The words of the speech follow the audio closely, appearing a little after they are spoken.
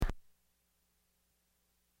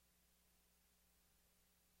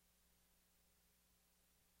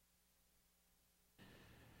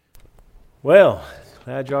Well,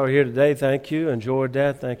 glad y'all are here today. Thank you. Enjoyed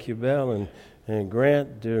that. Thank you, Bell and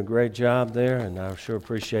Grant. Doing a great job there, and I sure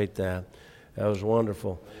appreciate that. That was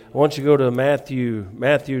wonderful. I want you to go to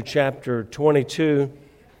Matthew chapter 22.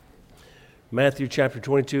 Matthew chapter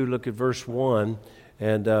 22, look at verse 1.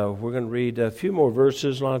 And we're going to read a few more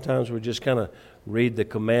verses. A lot of times we just kind of read the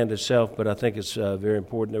command itself, but I think it's very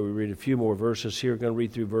important that we read a few more verses here. We're going to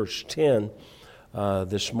read through verse 10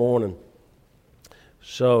 this morning.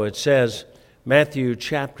 So it says, Matthew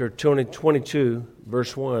chapter 22,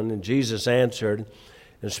 verse 1, and Jesus answered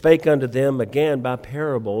and spake unto them again by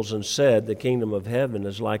parables, and said, The kingdom of heaven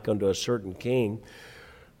is like unto a certain king,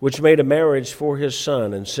 which made a marriage for his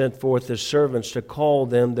son, and sent forth his servants to call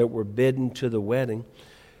them that were bidden to the wedding,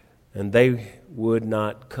 and they would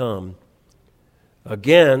not come.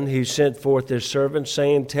 Again he sent forth his servants,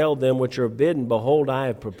 saying, Tell them which are bidden, Behold, I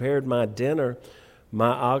have prepared my dinner.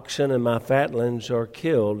 My oxen and my fatlings are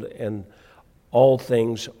killed, and all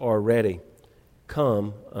things are ready.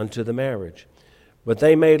 Come unto the marriage. But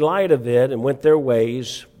they made light of it, and went their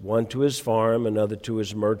ways, one to his farm, another to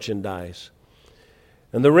his merchandise.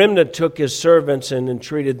 And the remnant took his servants, and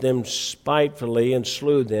entreated them spitefully, and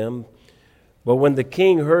slew them. But when the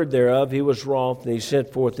king heard thereof, he was wroth, and he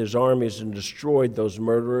sent forth his armies, and destroyed those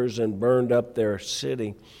murderers, and burned up their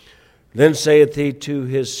city. Then saith he to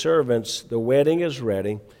his servants, The wedding is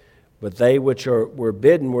ready, but they which were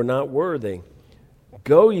bidden were not worthy.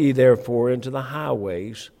 Go ye therefore into the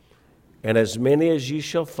highways, and as many as ye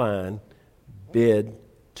shall find, bid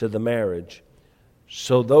to the marriage.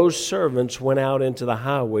 So those servants went out into the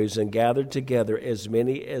highways, and gathered together as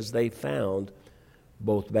many as they found,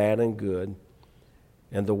 both bad and good.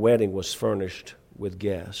 And the wedding was furnished with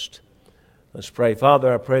guests. Let's pray.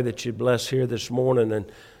 Father, I pray that you'd bless here this morning,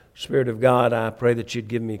 and Spirit of God, I pray that you'd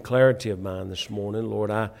give me clarity of mind this morning.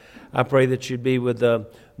 Lord, I pray that you'd be with the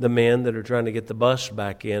men that are trying to get the bus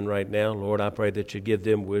back in right now. Lord, I pray that you'd give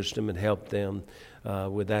them wisdom and help them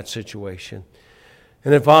with that situation.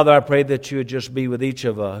 And then, Father, I pray that you would just be with each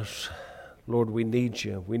of us. Lord, we need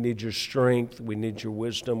you. We need your strength. We need your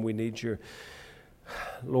wisdom. We need your...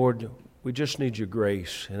 Lord, we just need your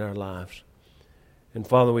grace in our lives. And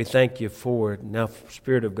Father, we thank you for it. Now,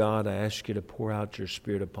 Spirit of God, I ask you to pour out your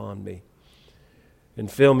Spirit upon me and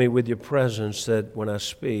fill me with your presence, that when I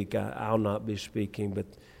speak, I'll not be speaking, but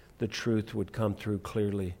the truth would come through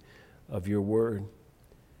clearly of your word.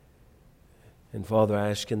 And Father,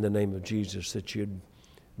 I ask in the name of Jesus that you'd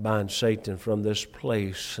bind Satan from this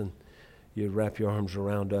place, and you'd wrap your arms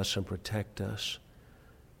around us and protect us.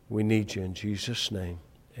 We need you in Jesus' name.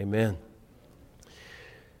 Amen.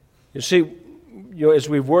 You see, as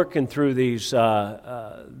we're working through these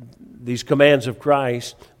commands of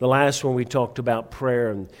Christ, the last one we talked about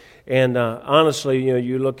prayer, and honestly,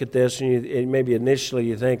 you look at this and maybe initially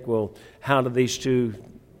you think, well, how do these two,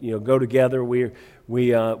 go together? We've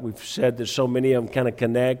said that so many of them kind of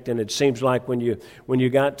connect, and it seems like when you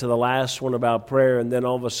got to the last one about prayer, and then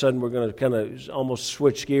all of a sudden we're going to kind of almost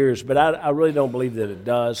switch gears, but I really don't believe that it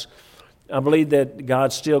does. I believe that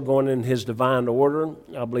God's still going in his divine order.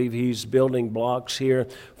 I believe he's building blocks here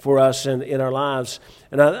for us in our lives.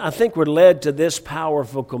 And I think we're led to this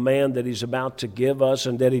powerful command that he's about to give us,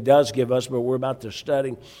 and that he does give us, but we're about to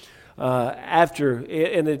study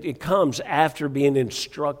it comes after being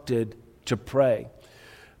instructed to pray.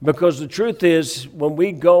 Because the truth is, when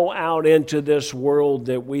we go out into this world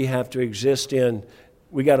that we have to exist in,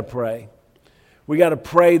 we got to pray. We got to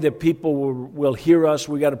pray that people will hear us.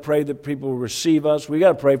 We got to pray that people will receive us. We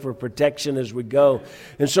got to pray for protection as we go.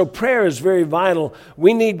 And so prayer is very vital.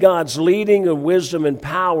 We need God's leading and wisdom and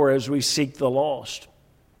power as we seek the lost.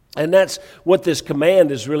 And that's what this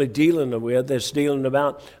command is really dealing with. It's dealing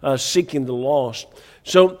about seeking the lost.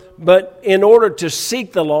 But in order to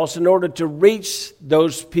seek the lost, in order to reach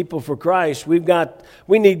those people for Christ, we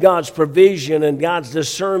need God's provision and God's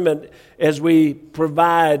discernment as we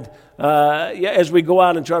provide, as we go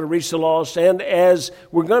out and try to reach the lost, and as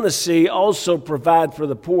we're going to see, also provide for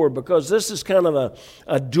the poor, because this is kind of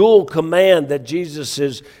a dual command that Jesus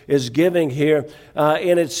is giving here,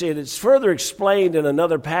 and it's further explained in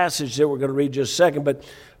another passage that we're going to read just a second,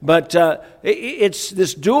 but it's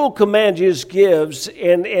this dual command Jesus gives,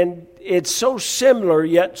 and it's so similar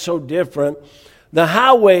yet so different. The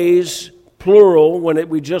highways, plural,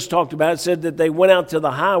 we just talked about, it said that they went out to the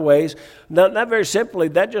highways. Not very simply,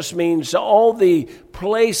 that just means all the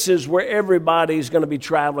places where everybody's going to be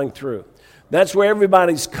traveling through. That's where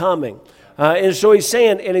everybody's coming. And so he's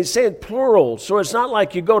saying plural. So it's not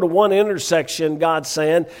like you go to one intersection, God's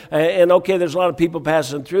saying, and okay, there's a lot of people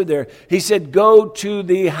passing through there. He said, go to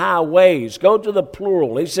the highways. Go to the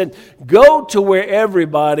plural. He said, go to where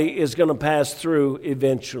everybody is going to pass through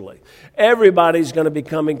eventually. Everybody's going to be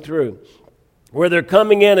coming through. Where they're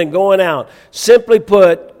coming in and going out. Simply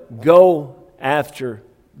put, go after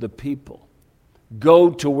the people. Go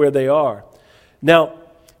to where they are. Now,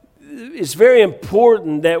 it's very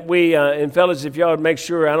important that we, and fellas, if y'all would make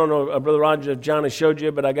sure, I don't know, Brother Roger, if Johnny showed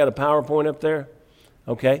you, but I got a PowerPoint up there.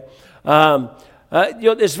 Okay.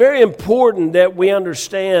 It's very important that we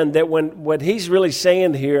understand that what he's really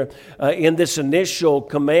saying here in this initial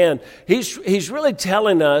command, he's really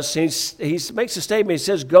telling us, he makes a statement, he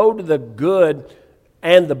says, go to the good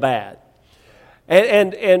and the bad.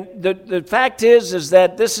 And the fact is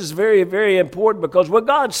that this is very, very important, because what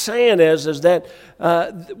God's saying is that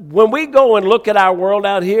when we go and look at our world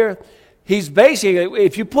out here, he's basically,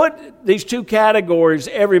 if you put these two categories,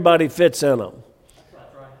 everybody fits in them.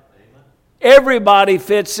 Everybody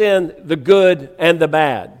fits in the good and the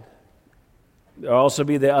bad. There'll also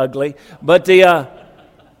be the ugly, but the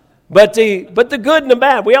good and the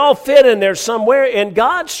bad, we all fit in there somewhere, and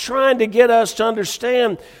God's trying to get us to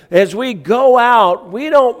understand as we go out, we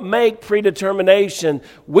don't make predetermination.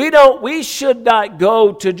 We should not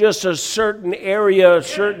go to just a certain area, a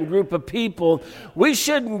certain group of people. We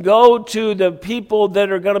shouldn't go to the people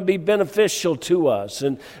that are going to be beneficial to us.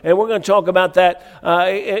 And we're going to talk about that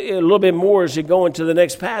a little bit more as we go into the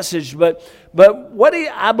next passage. But what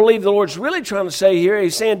I believe the Lord's really trying to say here,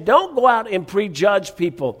 he's saying, don't go out and prejudge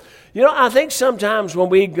people. You know, I think sometimes when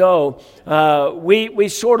we go, we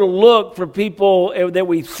sort of look for people that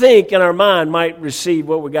we think in our mind might receive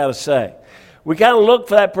what we got to say. We kind of look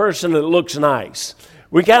for that person that looks nice.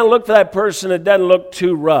 We kind of look for that person that doesn't look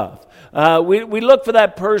too rough. We look for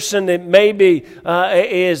that person that maybe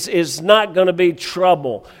is not going to be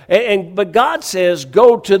trouble. But God says,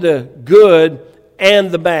 go to the good and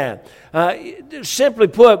the bad. Simply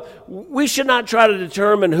put, we should not try to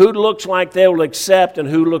determine who looks like they will accept and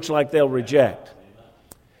who looks like they'll reject.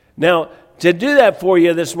 Now, to do that for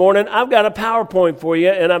you this morning, I've got a PowerPoint for you,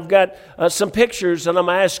 and I've got some pictures, and I'm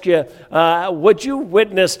going to ask you, would you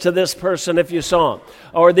witness to this person if you saw him?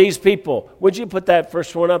 Or these people? Would you put that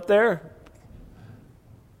first one up there?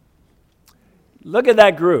 Look at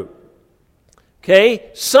that group. Okay,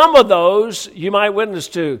 some of those you might witness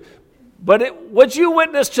to. But would you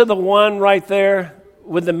witness to the one right there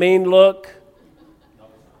with the mean look?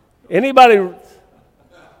 Anybody?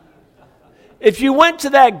 If you went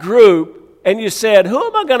to that group and you said, who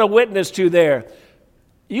am I going to witness to there?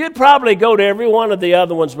 You'd probably go to every one of the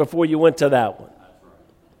other ones before you went to that one.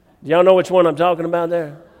 Y'all know which one I'm talking about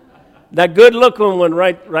there? That good-looking one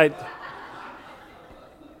right.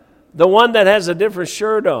 The one that has a different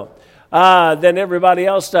shirt on than everybody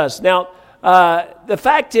else does. Now, the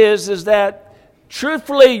fact is that,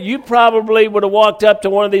 truthfully, you probably would have walked up to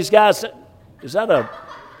one of these guys. Is that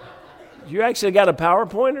you actually got a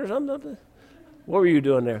PowerPoint or something? What were you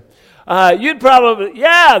doing there? You'd probably,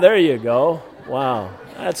 yeah, there you go. Wow,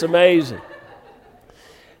 that's amazing.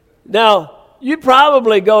 Now, you'd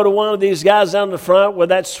probably go to one of these guys down the front with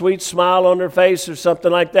that sweet smile on their face or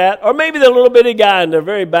something like that. Or maybe the little bitty guy in the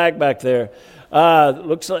very back there.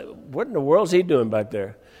 Looks like, what in the world's he doing back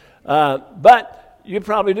there? But you'd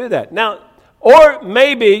probably do that. Now, or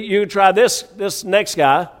maybe you try this next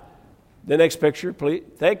guy. The next picture, please.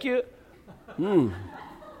 Thank you.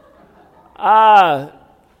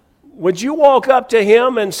 Would you walk up to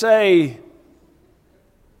him and say,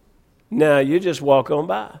 no, you just walk on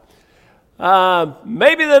by.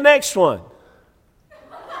 Maybe the next one.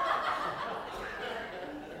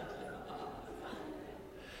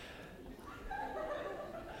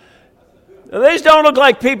 Now, these don't look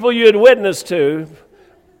like people you'd witness to,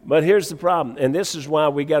 but here's the problem, and this is why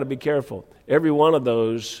we got to be careful. Every one of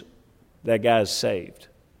those, that guy's saved.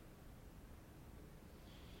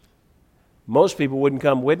 Most people wouldn't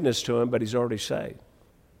come witness to him, but he's already saved.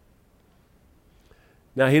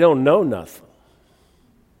 Now, he don't know nothing.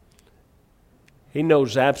 He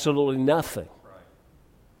knows absolutely nothing.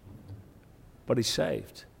 But he's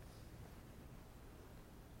saved.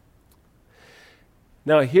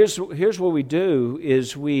 Now, here's what we do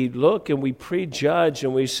is we look and we prejudge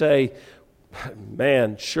and we say,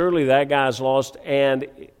 man, surely that guy's lost and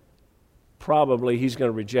probably he's going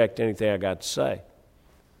to reject anything I got to say.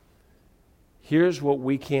 Here's what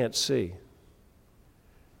we can't see.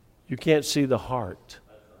 You can't see the heart.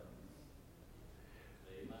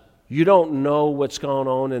 You don't know what's going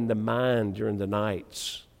on in the mind during the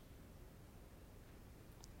nights.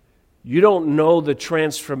 You don't know the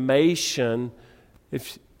transformation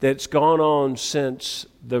that's gone on since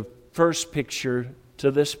the first picture to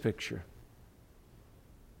this picture.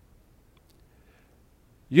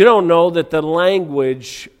 You don't know that the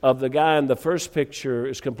language of the guy in the first picture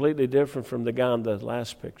is completely different from the guy in the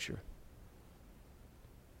last picture.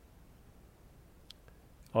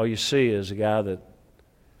 All you see is a guy that's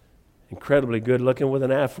incredibly good looking with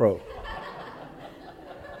an afro.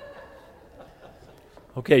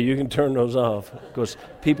 Okay, you can turn those off because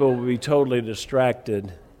people will be totally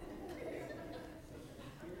distracted.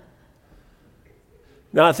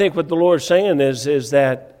 Now, I think what the Lord's saying is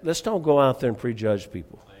that let's don't go out there and prejudge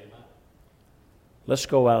people. Let's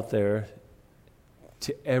go out there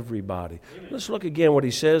to everybody. Let's look again what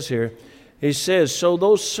he says here. He says, so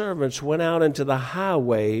those servants went out into the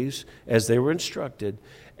highways as they were instructed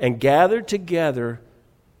and gathered together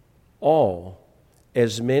all,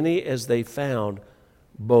 as many as they found,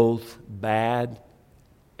 both bad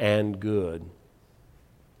and good.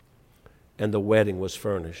 And the wedding was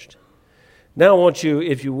furnished. Now I want you,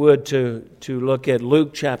 if you would, to look at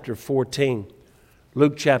Luke chapter 14.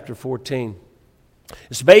 Luke chapter 14.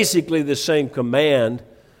 It's basically the same command,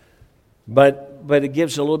 but it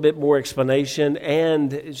gives a little bit more explanation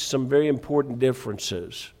and some very important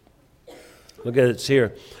differences. Look at it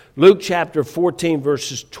here. Luke chapter 14,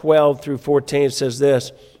 verses 12 through 14 says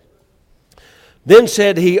this. Then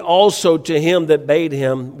said he also to him that bade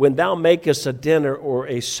him, when thou makest a dinner or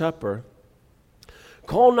a supper,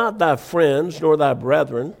 call not thy friends nor thy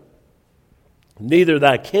brethren, neither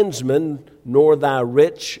thy kinsmen nor thy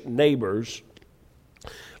rich neighbors,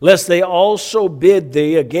 lest they also bid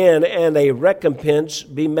thee again, and a recompense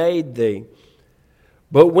be made thee.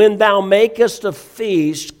 But when thou makest a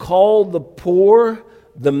feast, call the poor,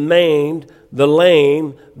 the maimed, the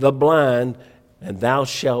lame, the blind, and thou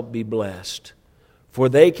shalt be blessed. For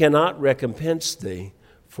they cannot recompense thee,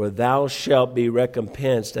 for thou shalt be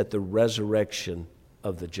recompensed at the resurrection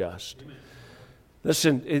of the just.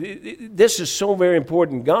 Listen, this is so very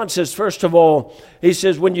important. God says, first of all, He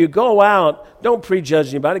says, when you go out, don't prejudge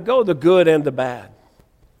anybody. Go the good and the bad.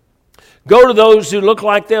 Go to those who look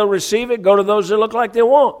like they'll receive it. Go to those who look like they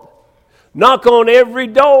won't. Knock on every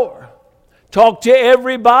door. Talk to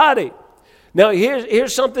everybody. Now,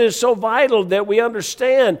 here's something that's so vital that we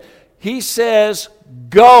understand. He says,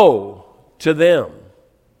 go to them.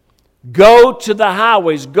 Go to the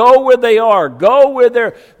highways. Go where they are. Go where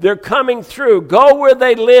they're coming through. Go where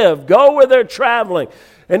they live. Go where they're traveling.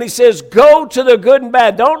 And he says, go to the good and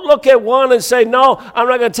bad. Don't look at one and say, no, I'm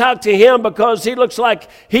not going to talk to him because he looks like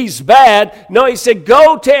he's bad. No, he said,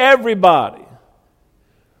 go to everybody.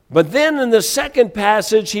 But then in the second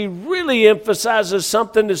passage, he really emphasizes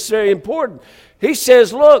something that's very important. He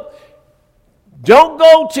says, look, don't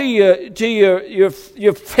go to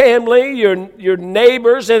your family, your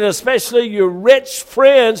neighbors, and especially your rich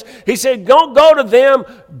friends. He said, don't go to them.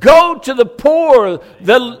 Go to the poor,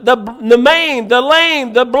 the maimed, the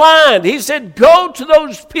lame, the blind. He said, go to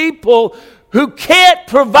those people who can't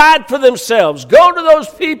provide for themselves. Go to those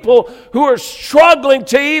people who are struggling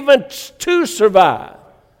to survive.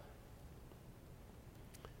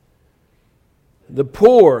 The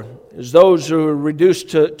poor is those who are reduced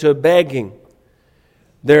to begging.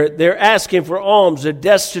 They're asking for alms. They're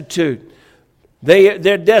destitute.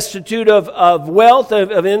 They're destitute of wealth,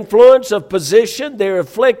 of influence, of position. They're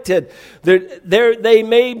afflicted. They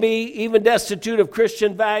may be even destitute of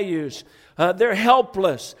Christian values. They're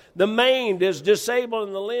helpless. The maimed is disabled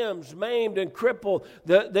in the limbs, maimed and crippled.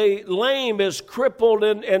 The lame is crippled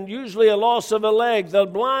and usually a loss of a leg. The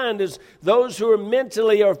blind is those who are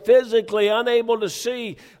mentally or physically unable to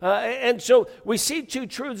see. And so we see two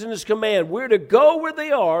truths in this command. We're to go where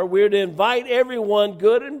they are. We're to invite everyone,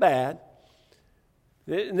 good and bad.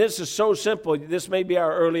 And this is so simple. This may be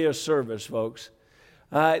our earliest service, folks.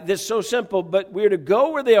 This is so simple, but we're to go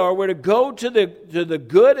where they are. We're to go to the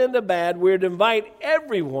good and the bad. We're to invite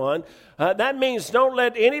everyone. That means don't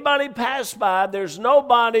let anybody pass by. There's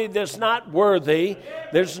nobody that's not worthy.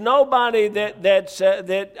 There's nobody that's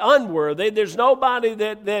unworthy. There's nobody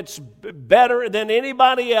that's better than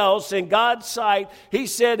anybody else in God's sight. He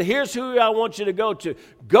said, here's who I want you to go to.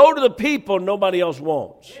 Go to the people nobody else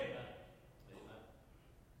wants.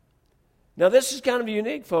 Now, this is kind of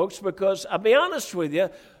unique, folks, because I'll be honest with you,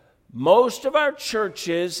 most of our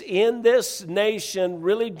churches in this nation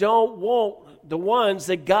really don't want the ones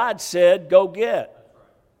that God said, go get.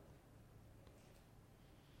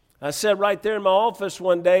 I sat right there in my office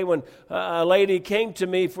one day when a lady came to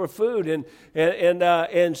me for food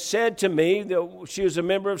and said to me that she was a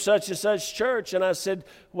member of such and such church. And I said,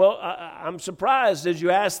 well, I'm surprised. Did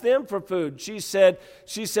you ask them for food? She said,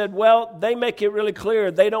 well, they make it really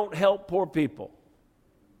clear they don't help poor people.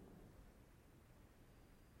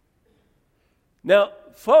 Now,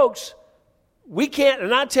 folks, we can't,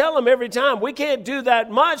 and I tell them every time, we can't do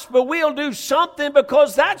that much, but we'll do something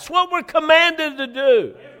because that's what we're commanded to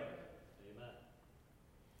do.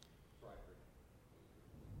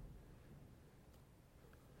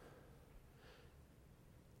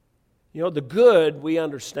 You know, the good, we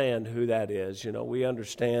understand who that is. You know, we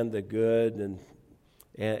understand the good, and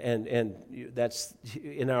that's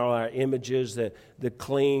in our images, the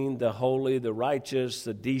clean, the holy, the righteous,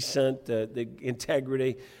 the decent, the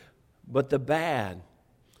integrity. But the bad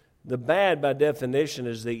by definition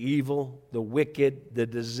is the evil, the wicked, the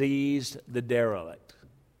diseased, the derelict.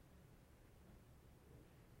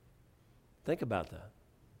 Think about that.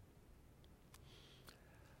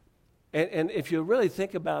 And if you really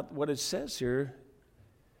think about what it says here,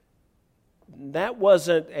 that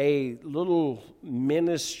wasn't a little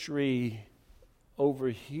ministry over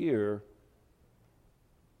here.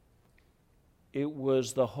 It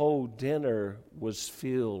was the whole dinner was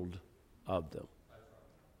filled of them.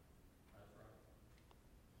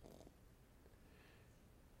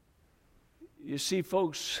 You see,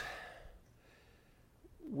 folks,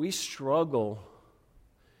 we struggle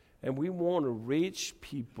and we want to reach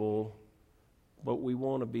people, but we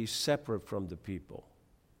want to be separate from the people.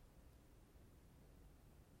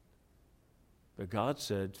 But God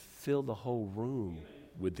said, fill the whole room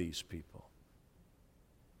with these people.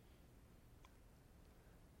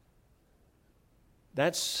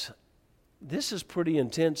 This is pretty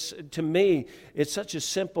intense. To me, it's such a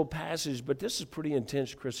simple passage, but this is pretty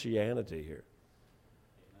intense Christianity here.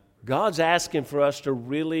 God's asking for us to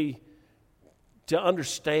really to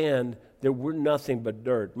understand that we're nothing but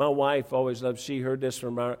dirt. My wife always loved, she heard this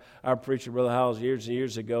from our preacher, Brother Howells, years and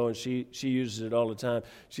years ago, and she uses it all the time.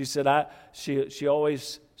 She said, she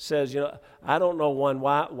always says, you know, I don't know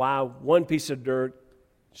why one piece of dirt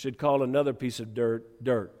should call another piece of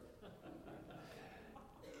dirt.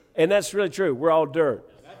 And that's really true. We're all dirt.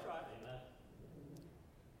 That's right.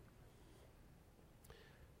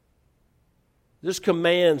 This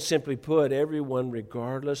command, simply put, everyone,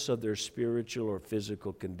 regardless of their spiritual or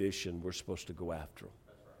physical condition, we're supposed to go after them.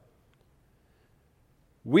 That's right.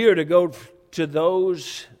 We are to go to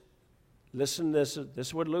those, listen, this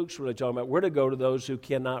is what Luke's really talking about. We're to go to those who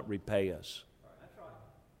cannot repay us. That's right.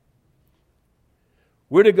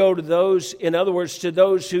 We're to go to those, in other words, to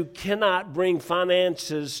those who cannot bring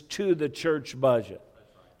finances to the church budget.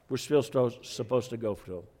 We're still supposed to go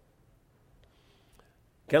to them.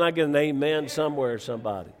 Can I get an amen somewhere,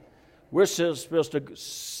 somebody? We're still supposed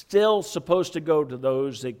to go to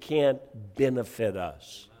those that can't benefit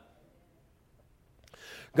us.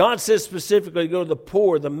 God says specifically, go to the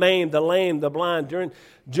poor, the maimed, the lame, the blind.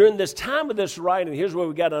 During this time of this writing, here's what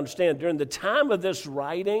we got to understand. During the time of this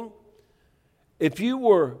writing, if you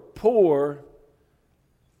were poor,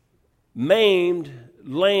 maimed,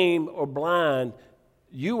 lame, or blind,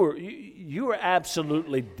 you were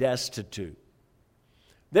absolutely destitute.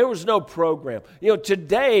 There was no program. You know,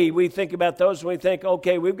 today we think about those and we think,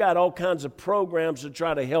 okay, we've got all kinds of programs to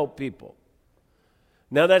try to help people.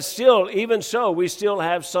 Now that's still, even so, we still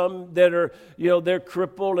have some that are, you know, they're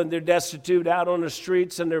crippled and they're destitute out on the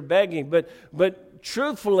streets and they're begging. But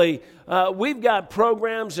truthfully, we've got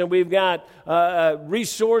programs and we've got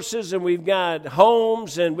resources and we've got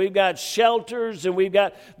homes and we've got shelters and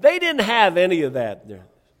they didn't have any of that there.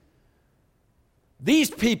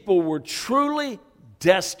 These people were truly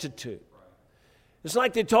destitute. It's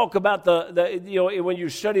like they talk about when you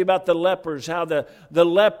study about the lepers, how the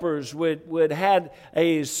lepers would had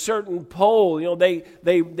a certain pole. You know,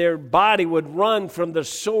 their body would run from the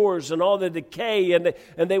sores and all the decay, and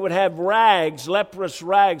they would have rags, leprous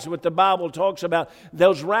rags. What the Bible talks about,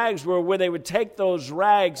 those rags were where they would take those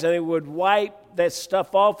rags and they would wipe that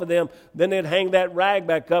stuff off of them. Then they'd hang that rag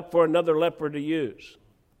back up for another leper to use.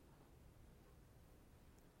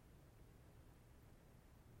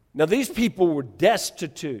 Now, these people were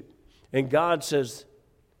destitute, and God says,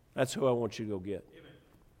 that's who I want you to go get. Amen.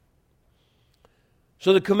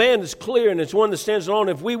 So the command is clear, and it's one that stands alone.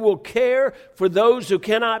 If we will care for those who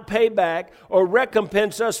cannot pay back or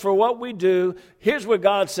recompense us for what we do, here's what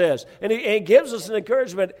God says. And He gives us an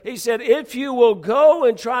encouragement. He said, if you will go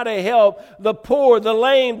and try to help the poor, the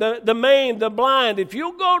lame, the maimed, the blind, if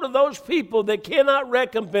you'll go to those people that cannot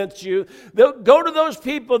recompense you, go to those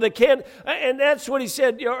people that can't. And that's what He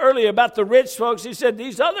said earlier about the rich folks. He said,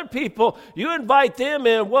 these other people, you invite them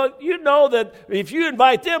in. Well, you know that if you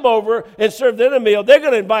invite them over and serve them a meal, they're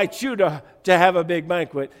going to invite you to have a big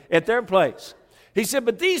banquet at their place. He said,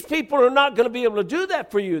 but these people are not going to be able to do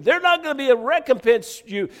that for you. They're not going to be able to recompense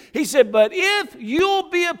you. He said, but if you'll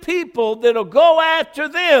be a people that'll go after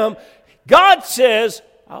them, God says,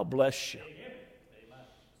 I'll bless you.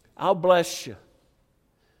 I'll bless you.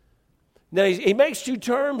 Now, he makes two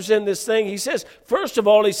terms in this thing. He says, first of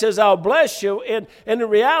all, he says, I'll bless you. And in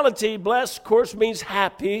reality, bless, of course, means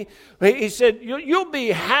happy. He said, you'll be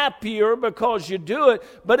happier because you do it.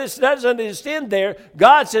 But it doesn't just end there.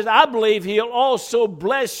 God says, I believe He'll also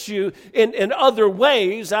bless you in other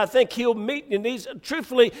ways. I think He'll meet your needs.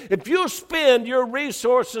 Truthfully, if you spend your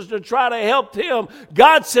resources to try to help Him,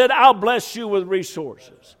 God said, I'll bless you with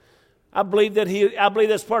resources. I believe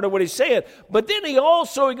that's part of what He's saying. But then he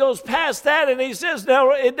goes past that and He says,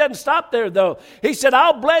 no, it doesn't stop there though. He said,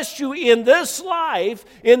 I'll bless you in this life,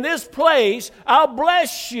 in this place. I'll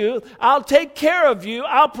bless you. I'll take care of you.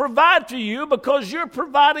 I'll provide for you because you're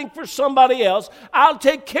providing for somebody else. I'll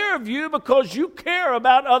take care of you because you care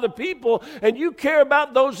about other people and you care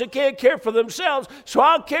about those that can't care for themselves. So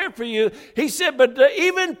I'll care for you. He said, but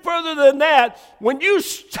even further than that, when you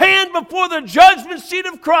stand before the judgment seat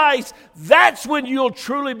of Christ, that's when you'll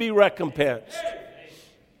truly be recompensed.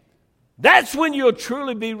 That's when you'll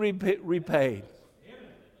truly be repaid.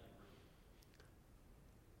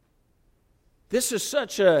 This is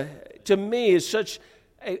to me, is such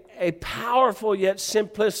a powerful yet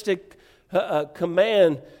simplistic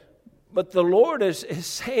command. But the Lord is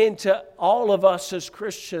saying to all of us as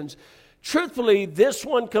Christians, truthfully, this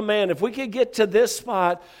one command, if we could get to this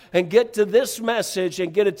spot and get to this message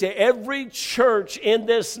and get it to every church in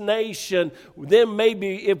this nation, then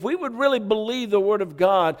maybe if we would really believe the Word of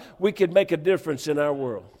God, we could make a difference in our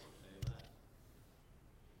world.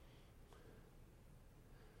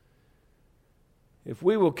 If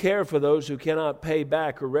we will care for those who cannot pay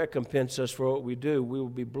back or recompense us for what we do, we will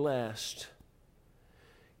be blessed.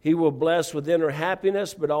 He will bless with inner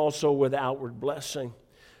happiness, but also with outward blessing.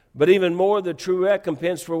 But even more, the true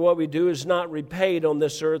recompense for what we do is not repaid on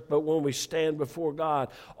this earth, but when we stand before God.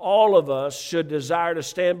 All of us should desire to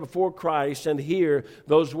stand before Christ and hear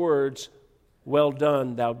those words, well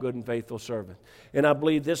done, thou good and faithful servant. And I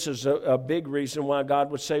believe this is a big reason why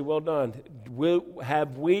God would say, well done.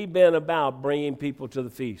 Have we been about bringing people to the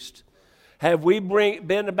feast? Have we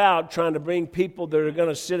been about trying to bring people that are going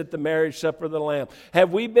to sit at the marriage supper of the Lamb?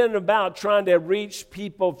 Have we been about trying to reach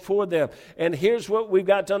people for them? And here's what we've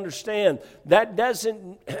got to understand. That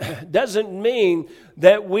doesn't mean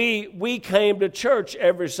that we came to church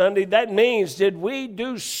every Sunday. That means, did we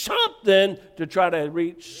do something to try to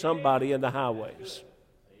reach somebody in the highways?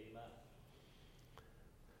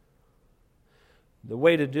 The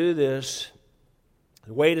way to do this,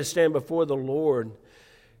 the way to stand before the Lord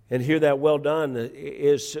and hear that well done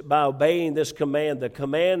is by obeying this command. The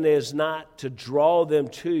command is not to draw them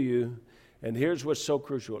to you. And here's what's so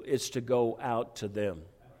crucial. It's to go out to them.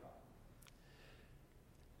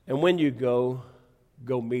 And when you go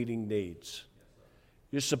meeting needs.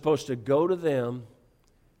 You're supposed to go to them,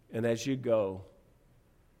 and as you go,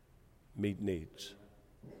 meet needs.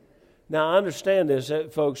 Now, I understand this,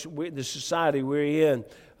 folks, the society we're in,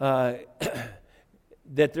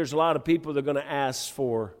 that there's a lot of people that are going to ask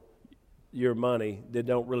for your money that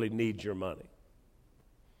don't really need your money.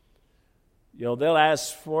 You know, they'll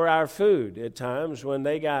ask for our food at times when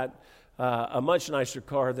they got a much nicer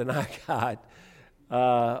car than I got.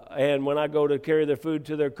 And when I go to carry their food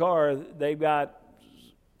to their car, they've got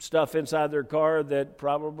stuff inside their car that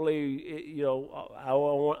probably, you know, I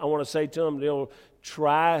want to say to them, you know,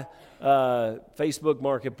 try Facebook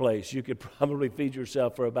Marketplace. You could probably feed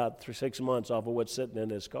yourself for about 6 months off of what's sitting in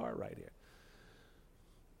this car right here.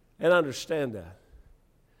 And I understand that.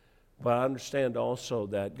 But I understand also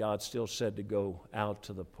that God still said to go out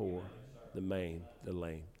to the poor, the maimed, the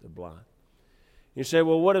lame, the blind. You say,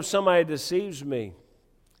 well, what if somebody deceives me?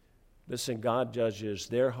 Listen, God judges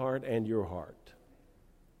their heart and your heart.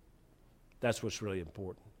 That's what's really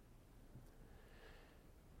important.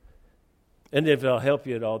 And if it'll help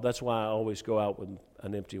you at all, that's why I always go out with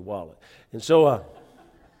an empty wallet. And so,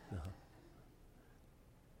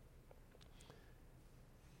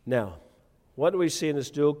 now, What do we see in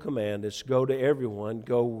this dual command? It's go to everyone,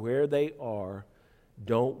 go where they are.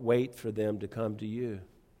 Don't wait for them to come to you.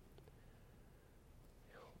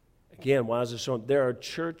 Again, why is this so? There are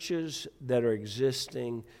churches that are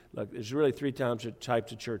existing. Look, there's really three types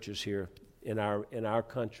of churches here in our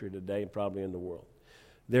country today and probably in the world.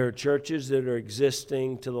 There are churches that are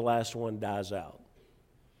existing till the last one dies out.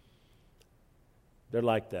 They're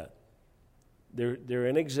like that. They're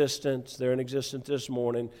in existence. They're in existence this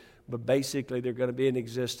morning, but basically they're going to be in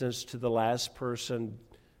existence till the last person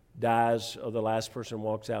dies or the last person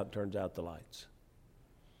walks out and turns out the lights.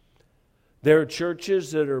 There are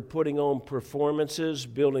churches that are putting on performances,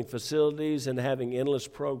 building facilities, and having endless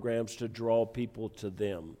programs to draw people to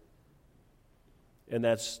them. And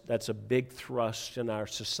that's a big thrust in our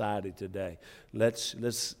society today.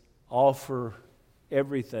 Let's offer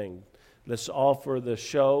everything. Let's offer the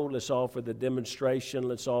show. Let's offer the demonstration.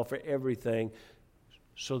 Let's offer everything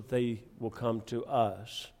so that they will come to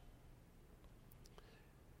us.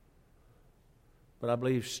 But I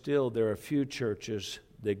believe still there are a few churches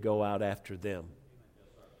that go out after them.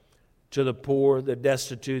 To the poor, the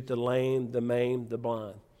destitute, the lame, the maimed, the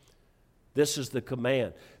blind. This is the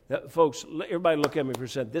command. Now, folks, everybody look at me for a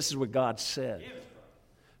second. This is what God said.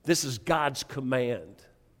 This is God's command.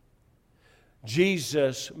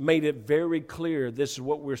 Jesus made it very clear this is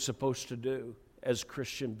what we're supposed to do as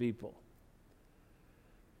Christian people.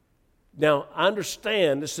 Now, I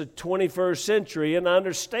understand this is the 21st century, and I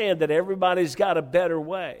understand that everybody's got a better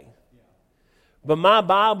way. But my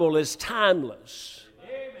Bible is timeless.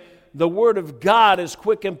 Amen. The Word of God is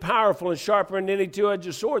quick and powerful and sharper than any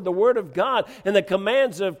two-edged sword. The Word of God and the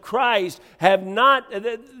commands of Christ they've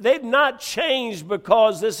not changed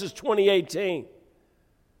because this is 2018.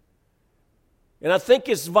 And I think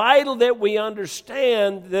it's vital that we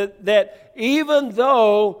understand that even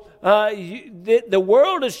though the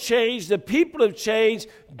world has changed, the people have changed,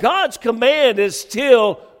 God's command is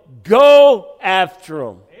still go after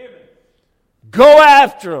them. Go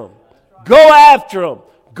after them. Go after them.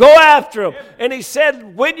 Go after them. And he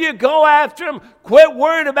said, when you go after them, quit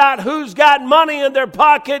worrying about who's got money in their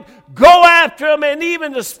pocket. Go after them, and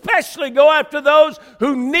even especially go after those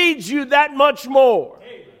who need you that much more.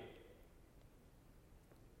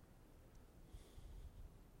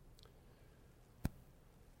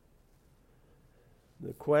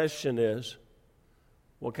 The question is,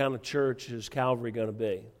 what kind of church is Calvary going to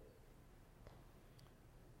be?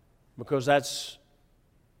 Because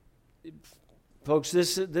folks,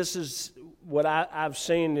 this is what I've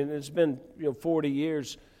seen, and it's been 40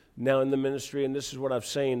 years now in the ministry, and this is what I've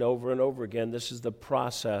seen over and over again. This is the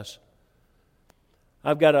process.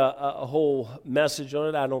 I've got a whole message on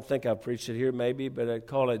it. I don't think I've preached it here maybe, but I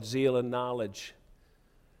call it Zeal and Knowledge.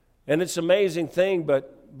 And it's an amazing thing,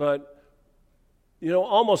 but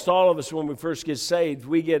almost all of us when we first get saved,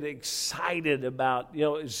 we get excited about,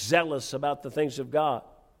 zealous about the things of God.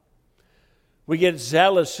 We get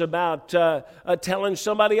zealous about telling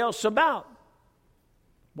somebody else about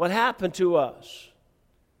what happened to us.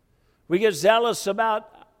 We get zealous about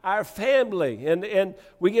our family, and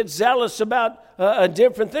we get zealous about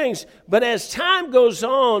different things. But as time goes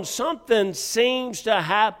on, something seems to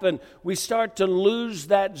happen. We start to lose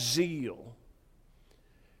that zeal.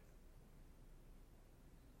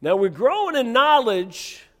 Now, we're growing in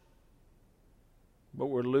knowledge, but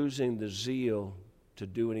we're losing the zeal to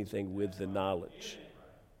do anything with the knowledge.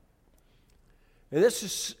 And this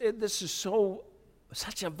is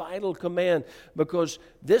such a vital command, because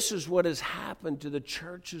this is what has happened to the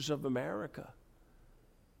churches of America.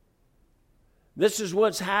 This is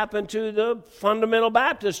what's happened to the fundamental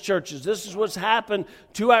Baptist churches. This is what's happened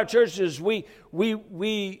to our churches. We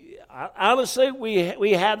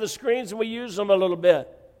honestly have the screens and we use them a little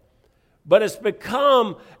bit. But it's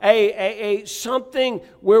become a something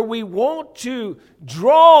where we want to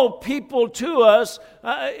draw people to us.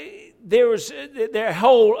 There's their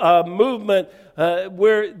whole movement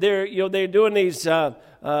where they're doing these.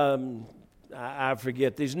 I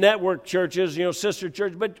forget, these network churches, sister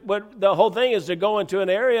church. But the whole thing is to go into an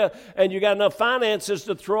area and you got enough finances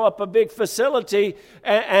to throw up a big facility,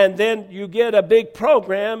 and then you get a big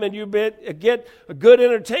program, and you get a good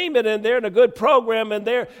entertainment in there and a good program in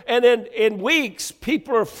there. And then in weeks,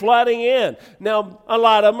 people are flooding in. Now, a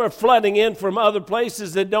lot of them are flooding in from other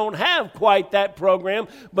places that don't have quite that program,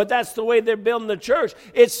 but that's the way they're building the church.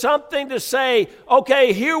 It's something to say,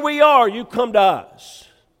 okay, here we are, you come to us.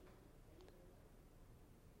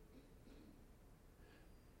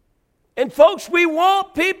 And folks, we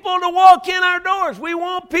want people to walk in our doors. We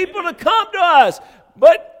want people to come to us.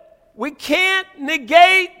 But we can't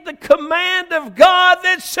negate the command of God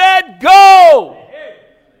that said, go.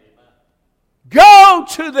 Go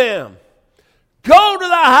to them. Go to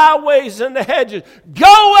the highways and the hedges.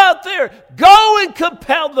 Go out there. Go and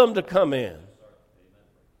compel them to come in.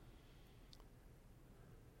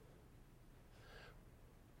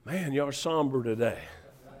 Man, you're somber today.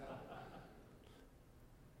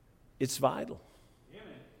 It's vital.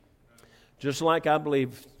 Just like I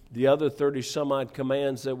believe the other 30-some-odd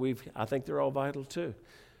commands that I think they're all vital too.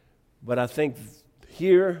 But I think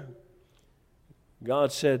here,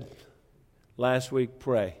 God said last week,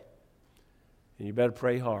 pray. And you better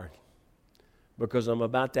pray hard. Because I'm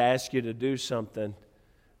about to ask you to do something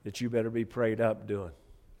that you better be prayed up doing.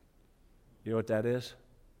 You know what that is?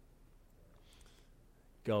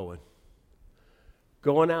 Going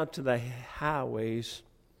out to the highways.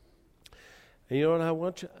 And you know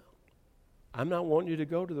what I'm not wanting you to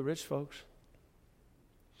go to the rich folks.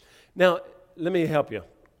 Now, let me help you.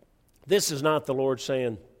 This is not the Lord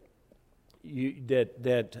saying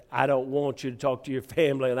that I don't want you to talk to your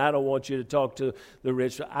family and I don't want you to talk to the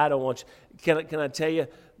rich. I don't want you. Can I tell you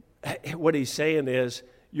what He's saying is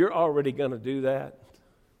you're already going to do that.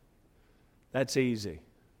 That's easy.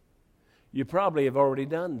 You probably have already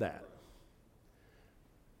done that.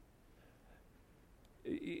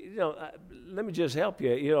 You know, let me just help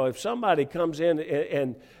you. You know, if somebody comes in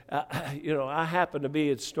and you know, I happen to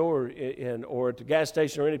be at the store or at the gas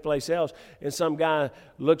station or any place else, and some guy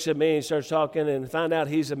looks at me and starts talking and find out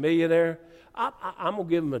he's a millionaire, I'm going to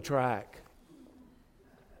give him a track.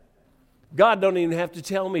 God don't even have to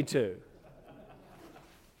tell me to.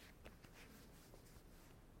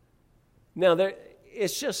 Now,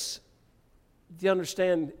 it's just, do you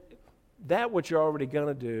understand, that what you're already going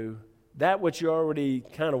to do, that what you already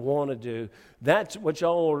kind of want to do, that's what you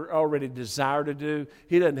already desire to do,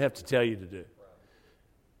 He doesn't have to tell you to do.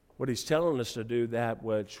 What He's telling us to do, that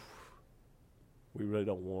which we really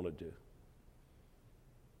don't want to do.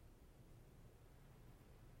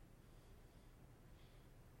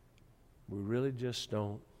 We really just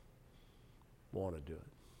don't want to do it.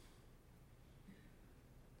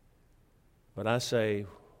 But I say,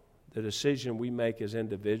 the decision we make as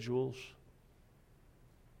individuals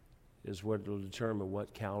is what will determine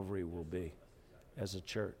what Calvary will be as a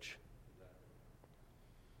church.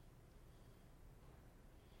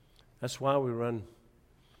 That's why we run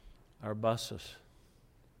our buses.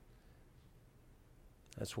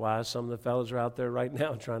 That's why some of the fellows are out there right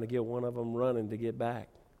now trying to get one of them running to get back.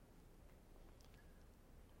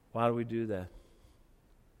 Why do we do that?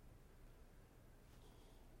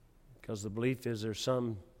 Because the belief is there's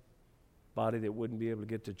somebody that wouldn't be able to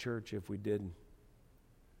get to church if we didn't.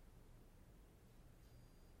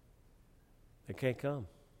 They can't come.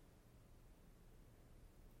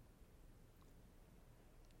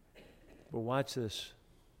 But watch this.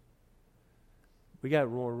 We got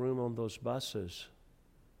more room on those buses.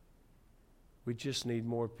 We just need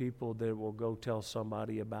more people that will go tell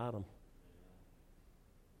somebody about them.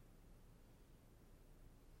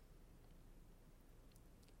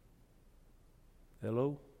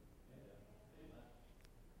 Hello?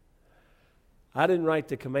 I didn't write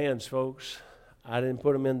the commands, folks. I didn't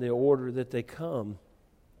put them in the order that they come.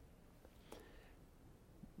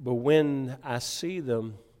 But when I see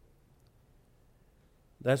them,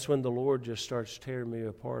 that's when the Lord just starts tearing me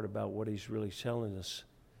apart about what He's really telling us.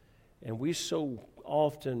 And we so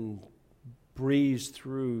often breeze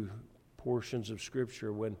through portions of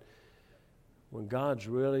Scripture when God's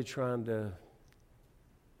really trying to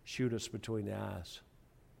shoot us between the eyes.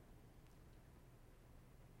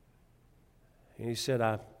 And He said,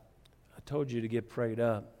 I told you to get prayed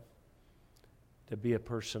up, to be a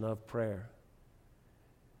person of prayer.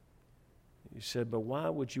 He said, but why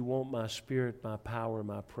would you want my spirit, my power,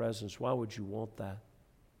 my presence? Why would you want that?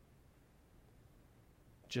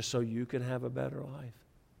 Just so you can have a better life?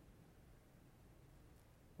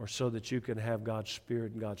 Or so that you can have God's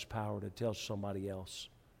spirit and God's power to tell somebody else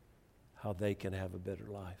how they can have a better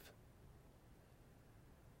life?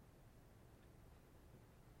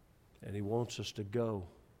 And He wants us to go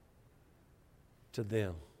to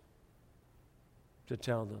them, to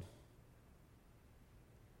tell them,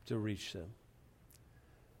 to reach them.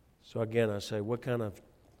 So again, I say, what kind of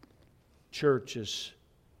church is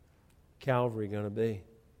Calvary going to be?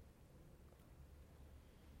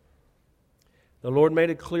 The Lord made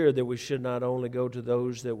it clear that we should not only go to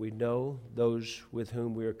those that we know, those with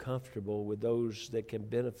whom we are comfortable, with those that can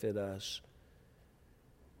benefit us.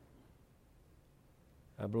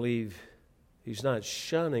 I believe He's not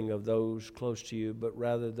shunning of those close to you, but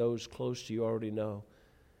rather those close to you already know.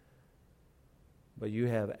 But you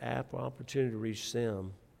have ample opportunity to reach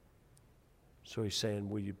them. So He's saying,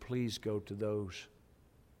 will you please go to those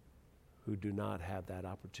who do not have that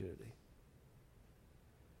opportunity?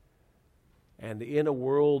 And in a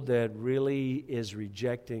world that really is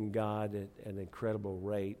rejecting God at an incredible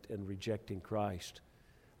rate and rejecting Christ,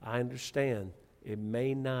 I understand it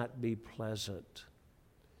may not be pleasant.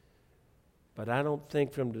 But I don't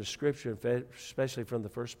think from the Scripture, especially from the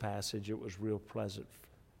first passage, it was real pleasant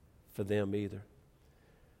for them either.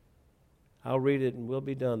 I'll read it and we'll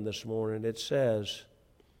be done this morning. It says,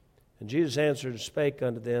 "And Jesus answered and spake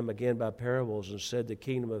unto them again by parables, and said, The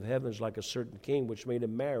kingdom of heaven is like a certain king which made a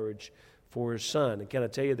marriage for his son." And can I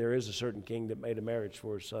tell you, there is a certain king that made a marriage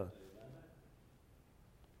for his son.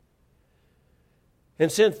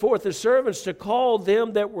 "And sent forth his servants to call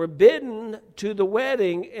them that were bidden to the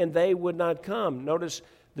wedding, and they would not come." Notice,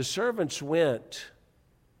 the servants went.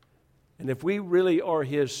 And if we really are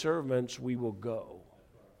his servants, we will go.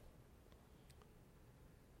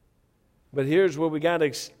 But here's what we got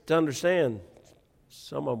to understand.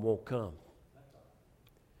 Some of them won't come.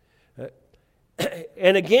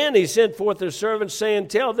 "And again he sent forth his servants, saying,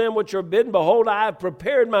 Tell them which are bidden, Behold, I have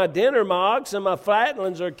prepared my dinner, my oxen and my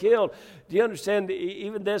fatlings are killed." Do you understand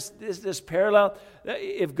even this parallel?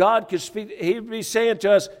 If God could speak, he'd be saying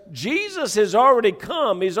to us, Jesus has already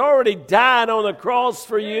come. He's already died on the cross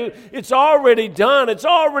for you. It's already done. It's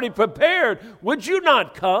already prepared. Would you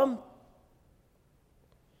not come?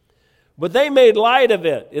 But they made light of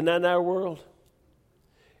it. Isn't that in our world?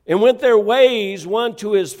 "And went their ways, one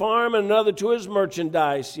to his farm and another to his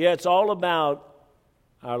merchandise." Yeah, it's all about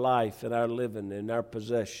our life and our living and our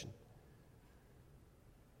possession.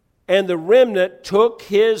 "And the remnant took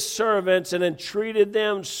his servants and entreated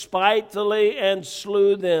them spitefully and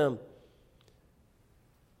slew them."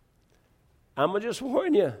 I'm going to just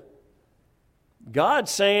warn you.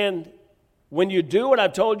 God's saying, when you do what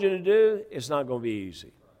I've told you to do, it's not going to be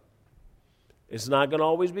easy. It's not going to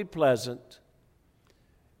always be pleasant.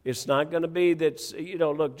 It's not going to be that,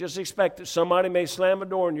 look, just expect that somebody may slam a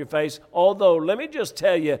door in your face. Although, let me just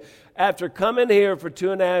tell you, after coming here for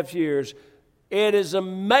 2.5 years, it is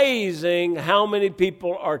amazing how many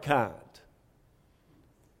people are kind.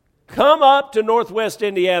 Come up to Northwest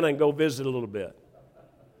Indiana and go visit a little bit.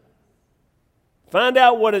 Find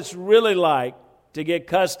out what it's really like to get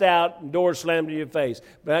cussed out and doors slammed in your face.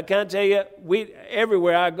 But I can't tell you,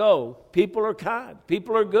 everywhere I go, people are kind.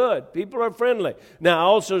 People are good. People are friendly. Now, I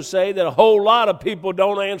also say that a whole lot of people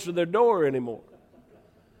don't answer their door anymore.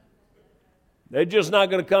 They're just not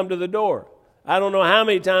going to come to the door. I don't know how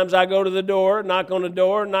many times I go to the door, knock on the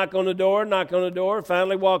door, knock on the door, knock on the door,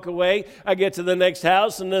 finally walk away. I get to the next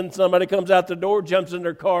house, and then somebody comes out the door, jumps in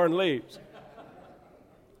their car, and leaves.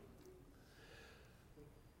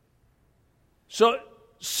 So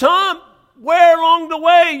somewhere along the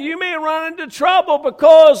way, you may run into trouble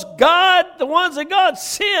because God, the ones that God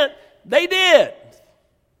sent, they did.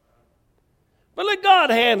 But let God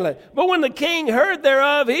handle it. But when the king heard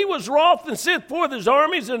thereof, he was wroth and sent forth his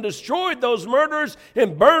armies and destroyed those murderers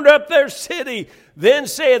and burned up their city. Then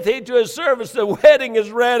saith he to his servants, The wedding is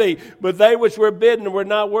ready, but they which were bidden were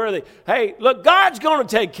not worthy. Hey, look, God's going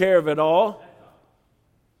to take care of it all.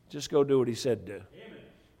 Just go do what he said do.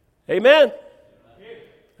 Amen? Amen?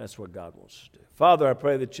 That's what God wants us to do. Father, I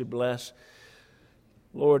pray that you bless.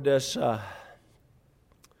 Lord, this...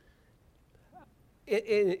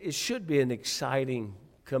 It should be an exciting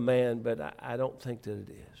command, but I don't think that it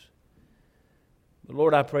is. But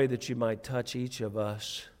Lord, I pray that you might touch each of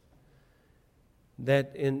us,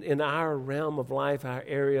 that in our realm of life, our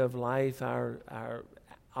area of life, our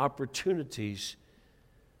opportunities,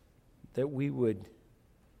 that we would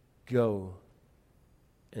go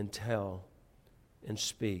and tell and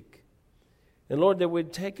speak. And Lord, that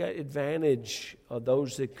we'd take advantage of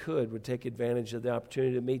those that would take advantage of the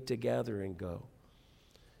opportunity to meet together and go.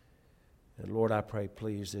 And Lord, I pray,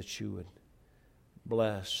 please, that you would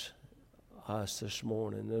bless us this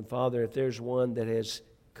morning. And Father, if there's one that has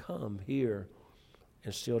come here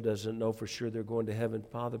and still doesn't know for sure they're going to heaven,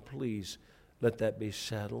 Father, please let that be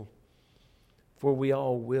settled. For we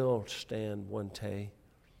all will stand one day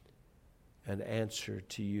and answer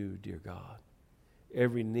to you, dear God.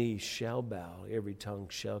 Every knee shall bow, every tongue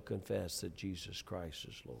shall confess that Jesus Christ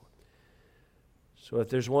is Lord. So if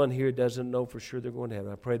there's one here who doesn't know for sure they're going to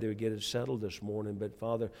heaven, I pray they would get it settled this morning. But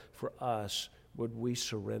Father, for us, would we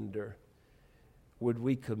surrender? Would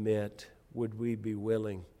we commit? Would we be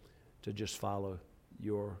willing to just follow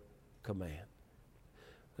your command?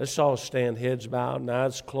 Let's all stand, heads bowed and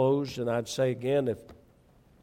eyes closed. And I'd say again, if